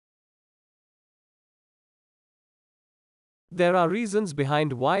There are reasons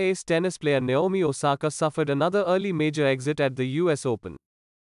behind why ace tennis player Naomi Osaka suffered another early major exit at the US Open.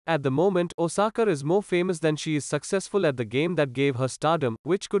 At the moment, Osaka is more famous than she is successful at the game that gave her stardom,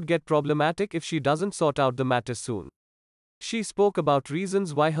 which could get problematic if she doesn't sort out the matter soon. She spoke about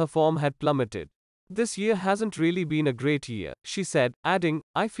reasons why her form had plummeted. This year hasn't really been a great year, she said, adding,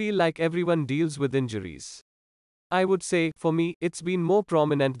 I feel like everyone deals with injuries. I would say, for me, it's been more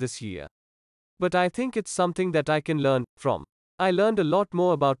prominent this year. But I think it's something that I can learn from. I learned a lot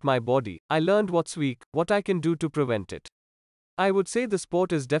more about my body, I learned what's weak, what I can do to prevent it. I would say the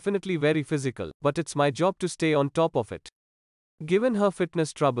sport is definitely very physical, but it's my job to stay on top of it. Given her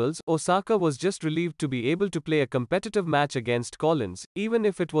fitness troubles, Osaka was just relieved to be able to play a competitive match against Collins, even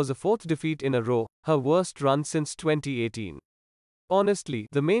if it was a fourth defeat in a row, her worst run since 2018. Honestly,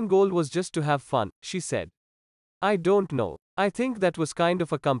 the main goal was just to have fun, she said. I don't know. I think that was kind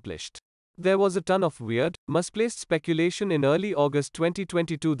of accomplished. There was a ton of weird, misplaced speculation in early August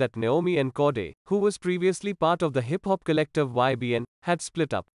 2022 that Naomi and Corday, who was previously part of the hip-hop collective YBN, had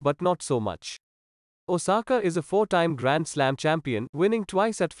split up, but not so much. Osaka is a four-time Grand Slam champion, winning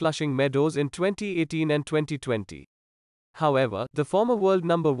twice at Flushing Meadows in 2018 and 2020. However, the former world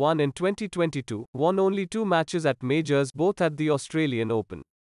number one in 2022 won only 2 matches at majors, both at the Australian Open.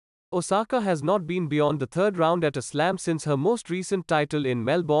 Osaka has not been beyond the third round at a slam since her most recent title in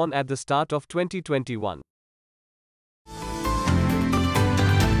Melbourne at the start of 2021.